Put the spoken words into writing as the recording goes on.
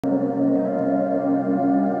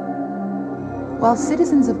While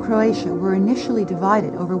citizens of Croatia were initially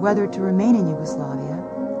divided over whether to remain in Yugoslavia,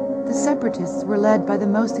 the separatists were led by the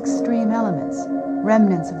most extreme elements,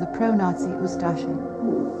 remnants of the pro-Nazi Ustаше.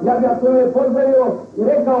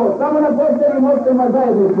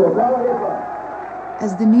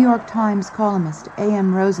 As the New York Times columnist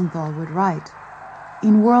A.M. Rosenthal would write,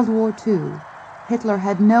 in World War II, Hitler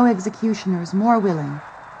had no executioners more willing,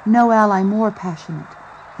 no ally more passionate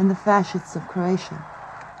than the fascists of Croatia.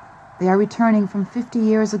 They are returning from 50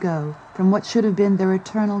 years ago from what should have been their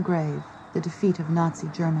eternal grave, the defeat of Nazi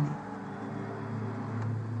Germany.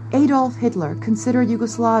 Adolf Hitler considered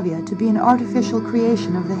Yugoslavia to be an artificial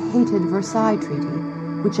creation of the hated Versailles Treaty,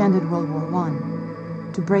 which ended World War I.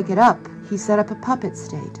 To break it up, he set up a puppet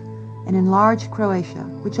state, an enlarged Croatia,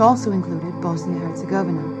 which also included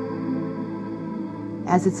Bosnia-Herzegovina.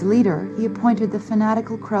 As its leader, he appointed the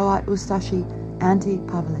fanatical Croat Ustaše Ante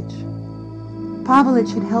Pavelić.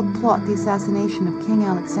 Pavelić had helped plot the assassination of King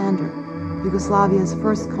Alexander, Yugoslavia's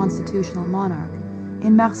first constitutional monarch,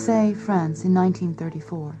 in Marseille, France in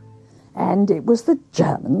 1934. And it was the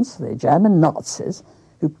Germans, the German Nazis,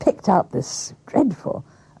 who picked up this dreadful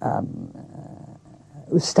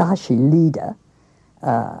Ustаше leader,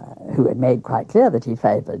 who had made quite clear that he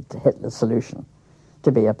favoured Hitler's solution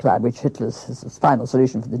to be applied, which Hitler's his final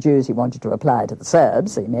solution for the Jews he wanted to apply to the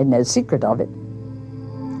Serbs. He made no secret of it.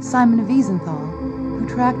 Simon Wiesenthal, who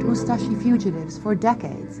tracked Ustaše fugitives for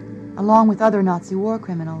decades, along with other Nazi war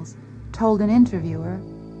criminals, told an interviewer,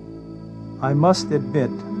 I must admit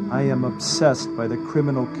I am obsessed by the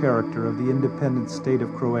criminal character of the independent state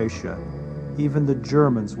of Croatia. Even the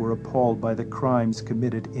Germans were appalled by the crimes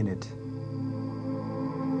committed in it.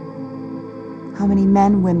 How many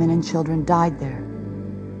men, women, and children died there?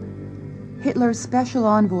 Hitler's special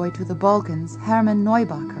envoy to the Balkans, Hermann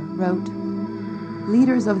Neubacher, wrote,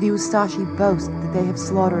 leaders of the Ustaše boast that they have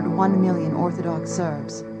slaughtered 1 million Orthodox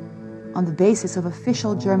Serbs. On the basis of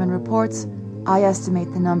official German reports, I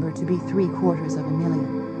estimate the number to be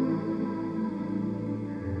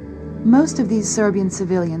 750,000. Most of these Serbian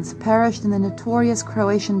civilians perished in the notorious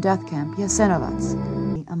Croatian death camp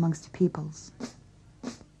Jasenovac, amongst peoples.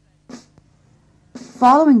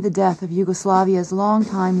 Following the death of Yugoslavia's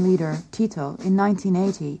longtime leader, Tito, in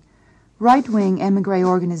 1980, right-wing émigré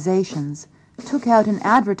organizations took out an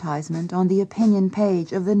advertisement on the opinion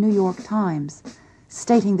page of the New York Times,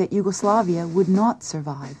 stating that Yugoslavia would not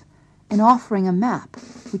survive, and offering a map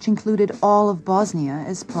which included all of Bosnia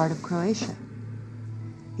as part of Croatia.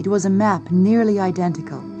 It was a map nearly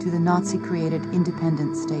identical to the Nazi-created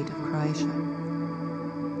independent state of Croatia.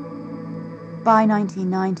 By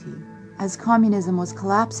 1990, as communism was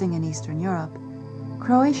collapsing in Eastern Europe,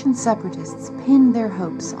 Croatian separatists pinned their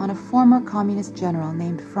hopes on a former communist general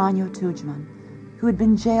named Franjo Tuđman, who had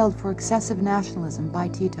been jailed for excessive nationalism by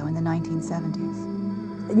Tito in the 1970s.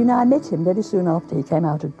 You know, I met him very soon after he came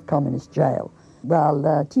out of communist jail,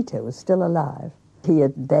 while Tito was still alive. He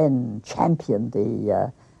had then championed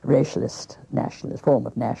the racialist nationalist form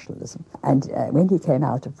of nationalism. And when he came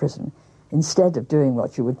out of prison, instead of doing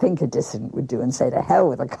what you would think a dissident would do and say, to hell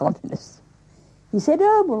with the communists, he said,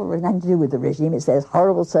 oh, well, it's nothing to do with the regime. It's those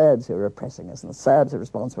horrible Serbs who are oppressing us, and the Serbs are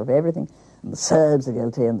responsible for everything, and the Serbs are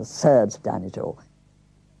guilty, and the Serbs have done it all.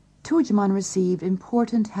 Tuđman received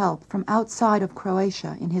important help from outside of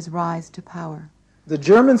Croatia in his rise to power. The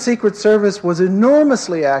German Secret Service was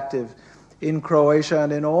enormously active in Croatia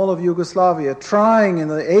and in all of Yugoslavia, trying in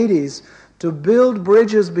the 80s to build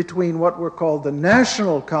bridges between what were called the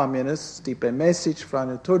national communists, Stipe Mesić,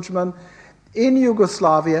 Franjo Tuđman, in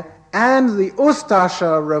Yugoslavia, and the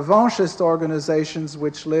Ustaša revanchist organizations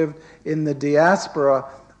which lived in the diaspora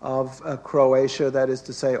of Croatia, that is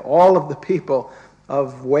to say, all of the people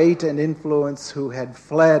of weight and influence who had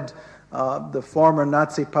fled the former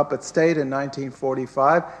Nazi puppet state in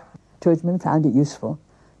 1945. Tuđman found it useful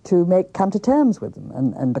to come to terms with them,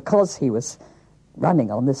 and because he was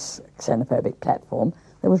running on this xenophobic platform,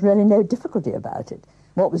 there was really no difficulty about it.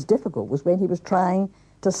 What was difficult was when he was trying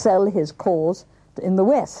to sell his cause in the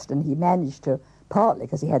West, and he managed to, partly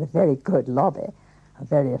because he had a very good lobby,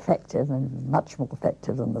 very effective and much more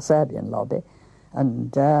effective than the Serbian lobby,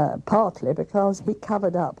 and partly because he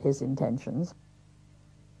covered up his intentions.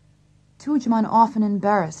 Tuđman often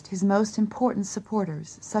embarrassed his most important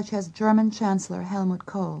supporters, such as German Chancellor Helmut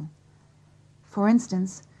Kohl. For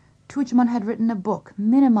instance, Tuđman had written a book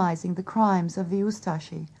minimizing the crimes of the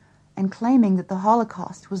Ustaše and claiming that the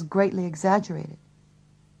Holocaust was greatly exaggerated.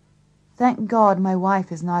 Thank God my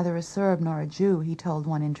wife is neither a Serb nor a Jew, he told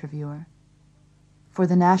one interviewer. For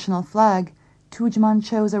the national flag, Tuđman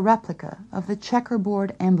chose a replica of the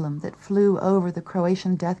checkerboard emblem that flew over the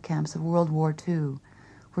Croatian death camps of World War II,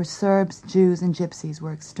 where Serbs, Jews, and Gypsies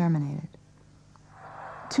were exterminated.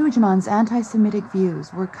 Tudjman's anti-Semitic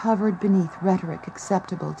views were covered beneath rhetoric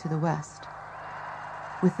acceptable to the West.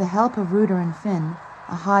 With the help of Reuter and Finn,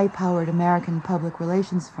 a high-powered American public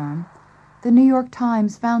relations firm, the New York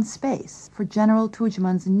Times found space for General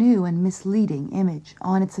Tudjman's new and misleading image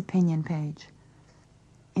on its opinion page.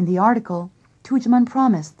 In the article, Tudjman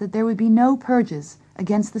promised that there would be no purges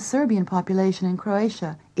against the Serbian population in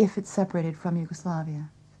Croatia if it separated from Yugoslavia.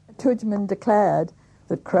 Tudjman declared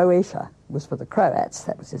that Croatia was for the Croats.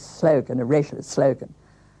 That was his slogan, a racialist slogan.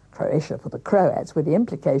 Croatia for the Croats, with the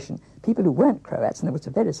implication people who weren't Croats, and there was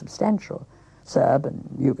a very substantial Serb and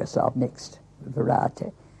Yugoslav mixed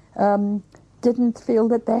variety, didn't feel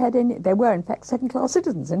that they were in fact second-class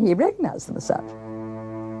citizens, and he recognized them as such.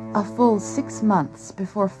 A full 6 months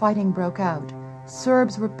before fighting broke out,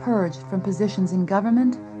 Serbs were purged from positions in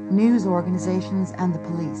government, news organizations, and the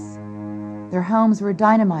police. Their homes were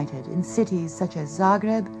dynamited in cities such as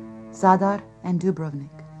Zagreb, Zadar, and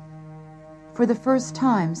Dubrovnik. For the first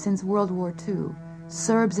time since World War II,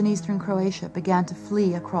 Serbs in eastern Croatia began to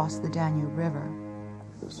flee across the Danube River.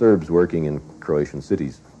 Serbs working in Croatian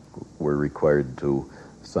cities were required to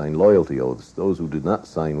sign loyalty oaths. Those who did not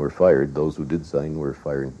sign were fired. Those who did sign were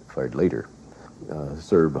fired later.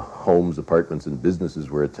 Serb homes, apartments, and businesses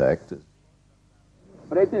were attacked.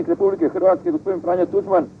 Predsjednik Republike Hrvatske, gospodin Franjo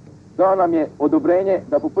Tuđman, dao nam je odobrenje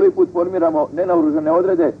da po prvi put formiramo nenaoružane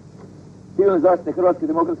odrede civilne zaštite Hrvatske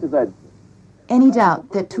demokratske zajednice. Any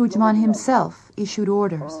doubt that Tudjman himself issued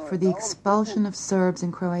orders for the expulsion of Serbs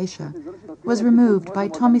in Croatia was removed by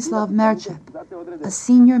Tomislav Merčep, a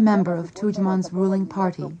senior member of Tudjman's ruling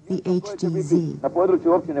party, the HDZ.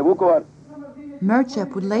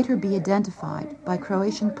 Merčep would later be identified by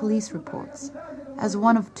Croatian police reports as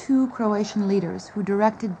one of 2 Croatian leaders who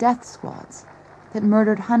directed death squads that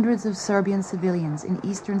murdered hundreds of Serbian civilians in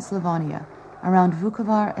eastern Slavonia around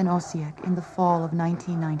Vukovar and Osijek in the fall of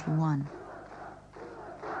 1991.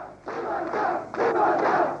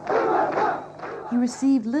 He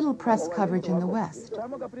received little press coverage in the West,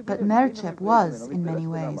 but Merčep was, in many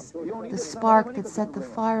ways, the spark that set the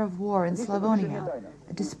fire of war in Slavonia,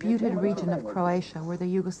 a disputed region of Croatia where the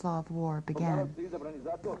Yugoslav War began.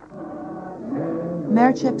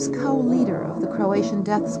 Merčep's co-leader of the Croatian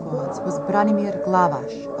death squads was Branimir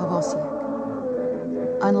Glavaš of Osijek.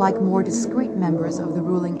 Unlike more discreet members of the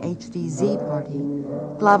ruling HDZ party,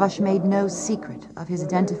 Glavaš made no secret of his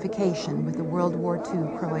identification with the World War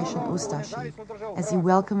II Croatian Ustaši as he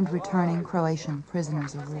welcomed returning Croatian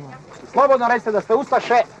prisoners of war. Slobodno recite da ste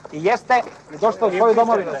Ustaše I jeste I došli u svoju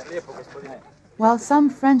domovinu. While some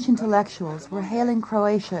French intellectuals were hailing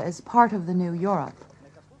Croatia as part of the new Europe,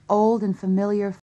 old and familiar